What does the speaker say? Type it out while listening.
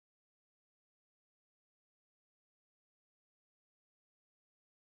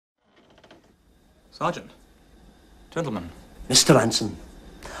Sergeant. Gentlemen. Mr. Ranson,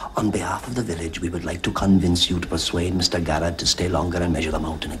 on behalf of the village, we would like to convince you to persuade Mr. Garrett to stay longer and measure the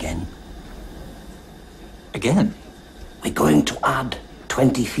mountain again. Again? We're going to add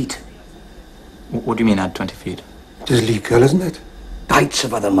 20 feet. What do you mean, add 20 feet? It is legal, isn't it? Heights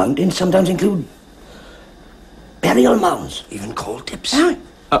of other mountains sometimes include burial mounds, even coal tips.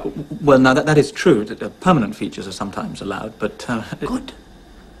 Well, now, that is true. Permanent features are sometimes allowed, but... Good.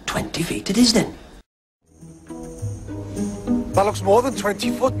 20 feet it is, then. That looks more than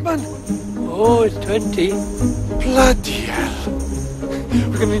 20 foot, man. Oh, it's 20. Bloody hell.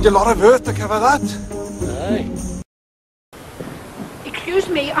 We're going to need a lot of earth to cover that. Aye. Excuse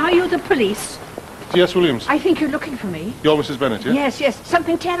me, are you the police? Yes, Williams. I think you're looking for me. You're Mrs. Bennett, yeah? Yes, yes.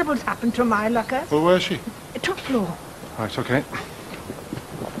 Something terrible's happened to my locker. Well, where's she? Top floor. Right, okay.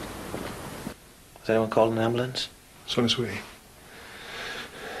 Has anyone called an ambulance? Son, sweetie.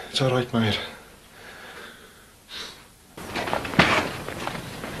 It's all right, mate.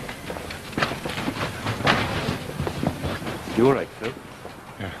 You all right, Phil?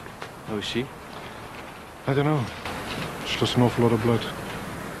 Yeah. How is she? I don't know. She lost an awful lot of blood.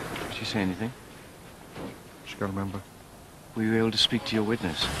 Did she say anything? She can't remember. Were you able to speak to your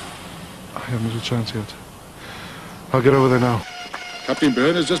witness? I haven't had a chance yet. I'll get over there now. Captain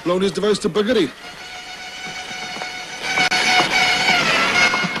Byrne has just blown his device to buggery.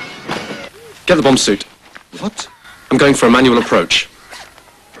 Get the bomb suit. What? I'm going for a manual approach.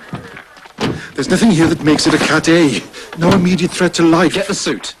 There's nothing here that makes it a Cat A. No immediate threat to life. Get the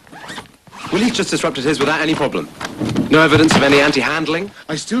suit. Willie's just disrupted his without any problem. No evidence of any anti-handling.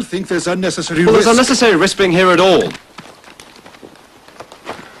 I still think there's unnecessary Well, risk. there's unnecessary risk being here at all.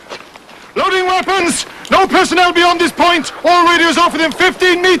 Loading weapons! No personnel beyond this point! All radios off within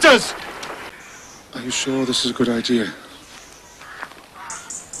 15 meters! Are you sure this is a good idea?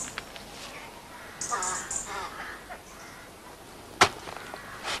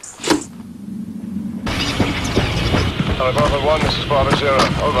 Hello, Bravo 1, this is Bravo 0.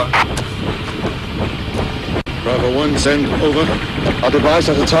 Over. Bravo 1, send, over. Our device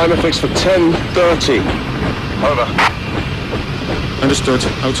has a timer fixed for 10:30. Over. Understood.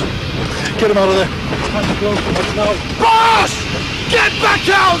 Out. Get him out of there. It's time to go. Now. Boss! Get back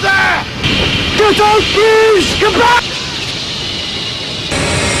out there! Get out, please! Get back!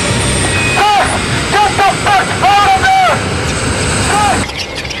 Get the fuck out of there!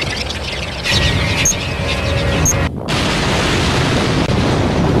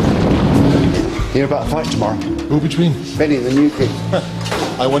 Hear about a fight tomorrow? Who between? Benny and the new kid.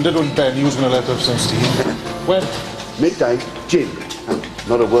 I wondered when Benny was going to let off some steam. When? Midday, gin.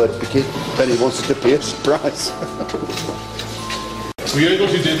 Not a word, the kid. Benny wants it to be a surprise. We heard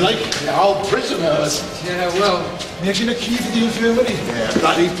what you did, like? Yeah, old prisoners. Yeah, well, Making a key for the infirmary. Yeah,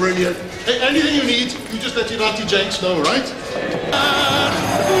 bloody brilliant. hey, anything you need, you just let your Auntie Jenks know, right?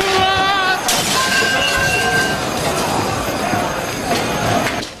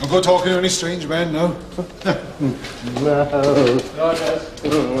 Don't go talking to any strange men, no?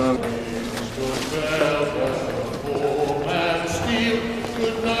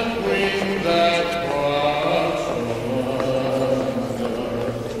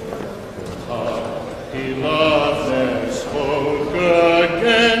 He laughed and spoke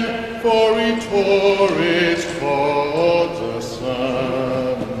again, for he tore his cords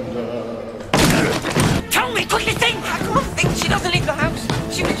asunder. Tell me, quickly think! I can't think. She doesn't leave the house.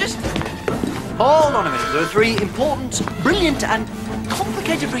 She was just... Hold on a minute. There are three important, brilliant and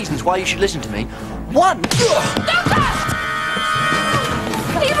complicated reasons why you should listen to me. One... Doctor!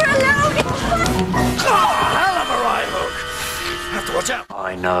 Leave her alone! Hell of a right hook! Have to watch out.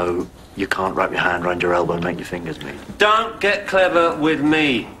 I know you can't wrap your hand around your elbow and make your fingers meet. Don't get clever with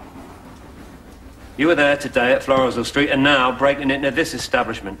me. You were there today at Floresville Street and now breaking into this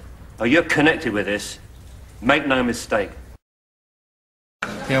establishment. Oh, you're connected with this. Make no mistake.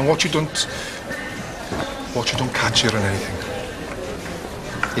 Yeah, and watch you don't catch her or anything.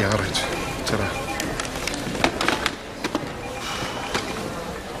 Yeah, all right. Ta-ra.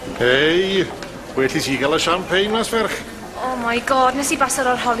 Hey, wait till you gael y champagne mas ferch. Oh my god, nes I basar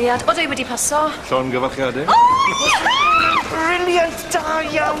arholiad. O, dwi wedi paso. Llon gyfarchiadau. Brilliant, da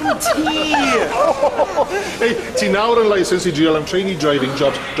iawn ti! Hey, ti nawr yn licence I drial am trainee driving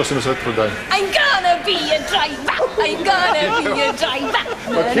jobs dros yn ystod Prydain. I'm gonna be a driver! I'm gonna be a driver!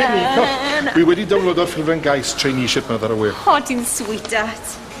 Wi wedi downloado'r ffilm gais traineeship na ddar y we. O, ti'n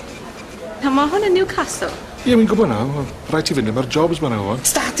sweetheart. Na, mae hwn yn Newcastle. Ie, mi'n gwybod na. Rhaid ti fynd am yr jobs ma na hwn.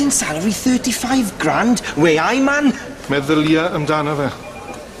 Starting salary 35 grand. Way I, man. Meddylia amdano fe.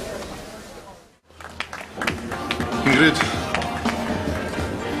 Ingrid.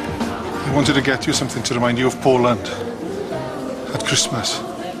 I wanted to get you something to remind you of Poland at Christmas.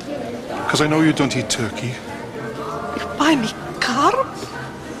 Because I know you don't eat turkey. You buy me carp?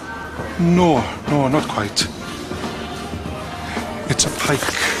 No, not quite. It's a pike.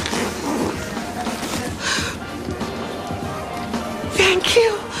 Thank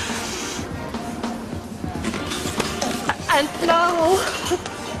you.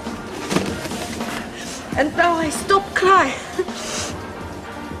 And now I stop crying.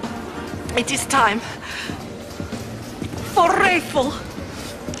 It is time for Rayful.